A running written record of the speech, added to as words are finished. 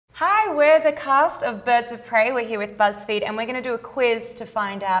Hi, we're the cast of Birds of Prey. We're here with BuzzFeed, and we're going to do a quiz to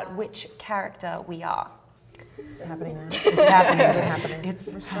find out which character we are. It's happening now. It's happening. Is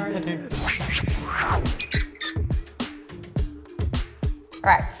it happening? It's happening. All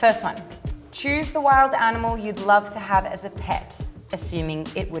right, first one. Choose the wild animal you'd love to have as a pet, assuming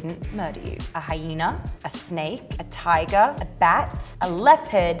it wouldn't murder you. A hyena, a snake, a tiger, a bat, a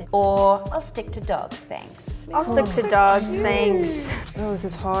leopard, or I'll stick to dogs, thanks. I'll stick to dogs, thanks. Oh, this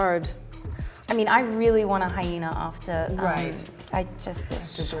is hard. I mean, I really want a hyena after, Right. I just, they're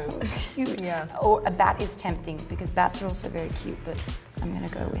so cute. Yeah. Or a bat is tempting because bats are also very cute, but I'm gonna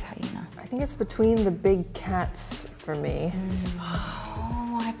go with hyena. I think it's between the big cats for me.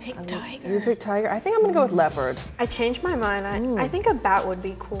 Oh, I picked tiger. You picked tiger? I think I'm gonna go with leopard. I changed my mind. I think a bat would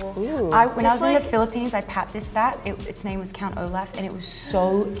be cool. Ooh. When I was in the Philippines, I pat this bat. Its name was Count Olaf, and it was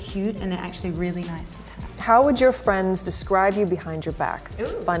so cute and actually really nice to pat. How would your friends describe you behind your back? Ooh.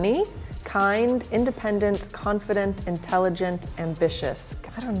 Funny, kind, independent, confident, intelligent, ambitious.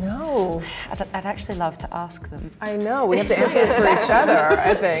 I don't know. I'd actually love to ask them. I know, we have to answer this for each other,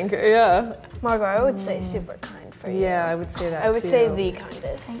 I think, yeah. Margot, I would say super kind for you. Yeah, I would say that I would too. say the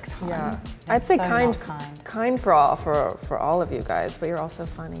kindest. Thanks, hon. Yeah, I'm I'd say so kind for all of you guys, but you're also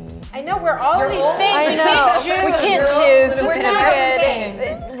funny. I know we're all these things. I know. We can't choose. We're We're too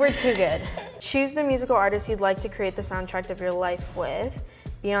good. We're too good. Choose the musical artist you'd like to create the soundtrack of your life with.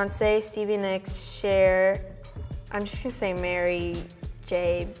 Beyonce, Stevie Nicks, Cher. I'm just gonna say Mary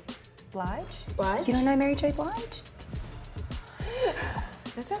J. Blige? Blige? You don't know Mary J. Blige?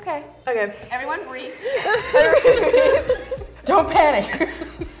 It's okay. Okay. Everyone breathe. Don't panic.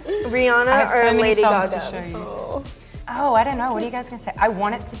 Rihanna I have so or many Lady songs Gaga? to show you. Oh, I don't know. What are you guys gonna say? I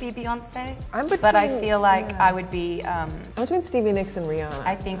want it to be Beyonce, I'm between, but I feel like I would be. I'm between Stevie Nicks and Rihanna.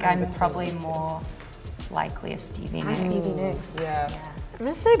 I think I'm probably more likely a Stevie Nicks. Stevie Nicks. Yeah. I'm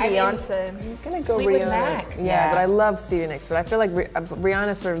gonna say Beyonce. I'm gonna go Fleetwood Rihanna. Mac. Yeah, but I love Stevie Nicks, but I feel like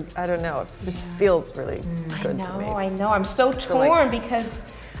Rihanna sort of, I don't know, it just feels really good to me. I know. I'm so torn because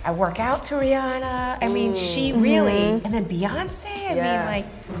I work out to Rihanna. I mean, she really, and then Beyonce. I mean, like,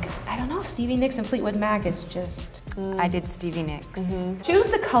 I don't know. Stevie Nicks and Fleetwood Mac is just. I did Stevie Nicks.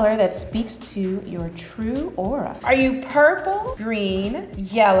 Choose the color that speaks to your true aura. Are you purple, green,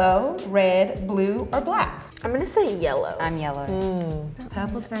 yellow, red, blue, or black? I'm gonna say yellow. I'm yellow.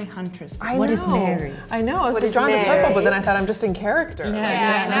 Purple's very huntress. But I what know. is Mary? I know, I was What is drawn to Mary? purple, but then I thought I'm just in character.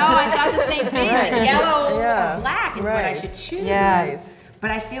 Yeah, I know. I thought the same thing. Like yellow Yeah. or black is what I Right. should choose. Yes.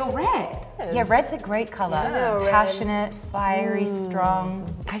 But I feel red. Yeah, red's a great color. know, red. Passionate, fiery,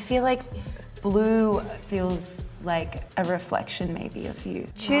 strong. I feel like blue feels like a reflection maybe of you.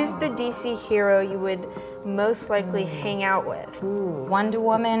 Choose the DC hero you would most likely hang out with. Wonder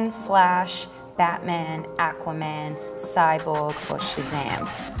Woman, Flash, Batman, Aquaman, Cyborg, or Shazam.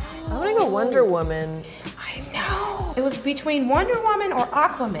 I'm gonna go Wonder Woman. I know. It was between Wonder Woman or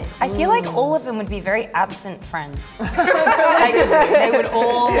Aquaman. I feel like all of them would be very absent friends. Like, they would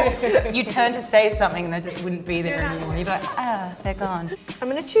all, you turn to say something and they just wouldn't be there anymore. You'd be like, ah, they're gone. I'm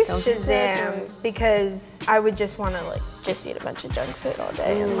gonna choose Shazam because I would just wanna like just eat a bunch of junk food all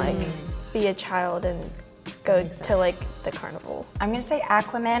day and like be a child and go to like the carnival. I'm gonna say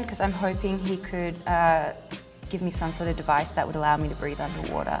Aquaman because I'm hoping he could give me some sort of device that would allow me to breathe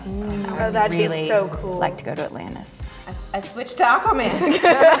underwater. And I would that'd be really so cool. like to go to Atlantis. I switched to Aquaman.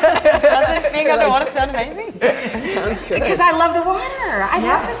 Doesn't being underwater sound amazing? Sounds good. Because I love the water. I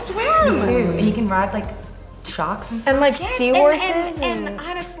love to swim. Me too. And you can ride like sharks and stuff. And like Yes, seahorses and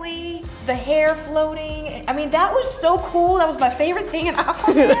honestly, the hair floating. I mean, that was so cool. That was my favorite thing in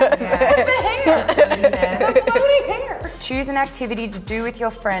Aquaman. It's the hair. The floating hair. Choose an activity to do with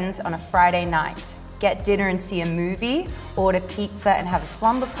your friends on a Friday night. Get dinner and see a movie, order pizza and have a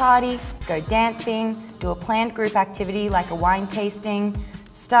slumber party, go dancing, do a planned group activity like a wine tasting,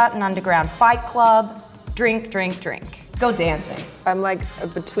 start an underground fight club, drink, drink, drink. Go dancing. I'm like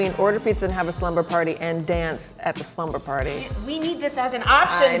between order pizza and have a slumber party and dance at the slumber party. We need this as an I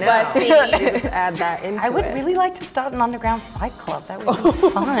option, know. BuzzFeed. You just add that into it. I would really like to start an underground fight club. That would be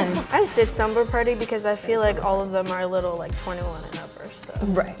fun. I just did slumber party because I feel like all of them are little like 21 and upper, so.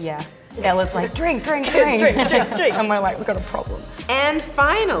 Right. Yeah. Ella's like, drink, drink, drink. Drink, drink, drink. And we're like, we've got a problem. And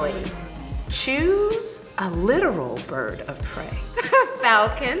finally, choose a literal bird of prey.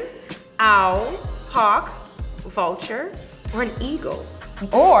 Falcon, owl, hawk, vulture, or an eagle.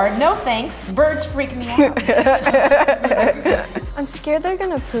 Or, no thanks, birds freak me out. I'm scared they're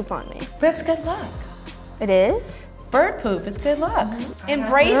gonna poop on me. But it's good luck. It is? Bird poop is good luck.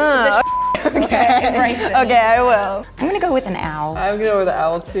 Embrace the okay. Embrace it. Okay, I will. I'm gonna go with an owl. I'm gonna go with the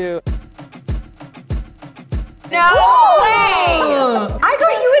owl too. No way! I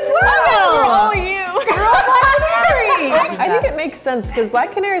got you as well! sense because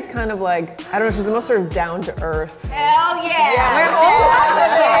Black Canary is kind of like, I don't know, she's the most sort of down to earth. Hell yeah! We're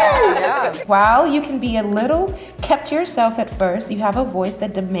all yeah. While you can be a little kept to yourself at first, you have a voice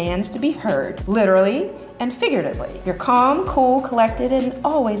that demands to be heard, literally and figuratively. You're calm, cool, collected, and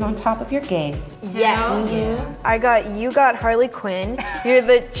always on top of your game. Yes. You got Harley Quinn. You're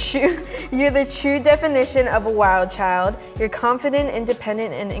the true definition of a wild child. You're confident,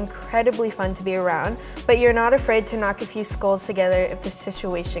 independent, and incredibly fun to be around, but you're not afraid to knock a few skulls together if the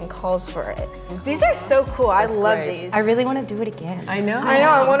situation calls for it. These are so cool. I love great. these. I really want to do it again. I know.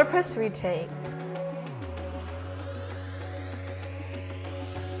 I want to press retake.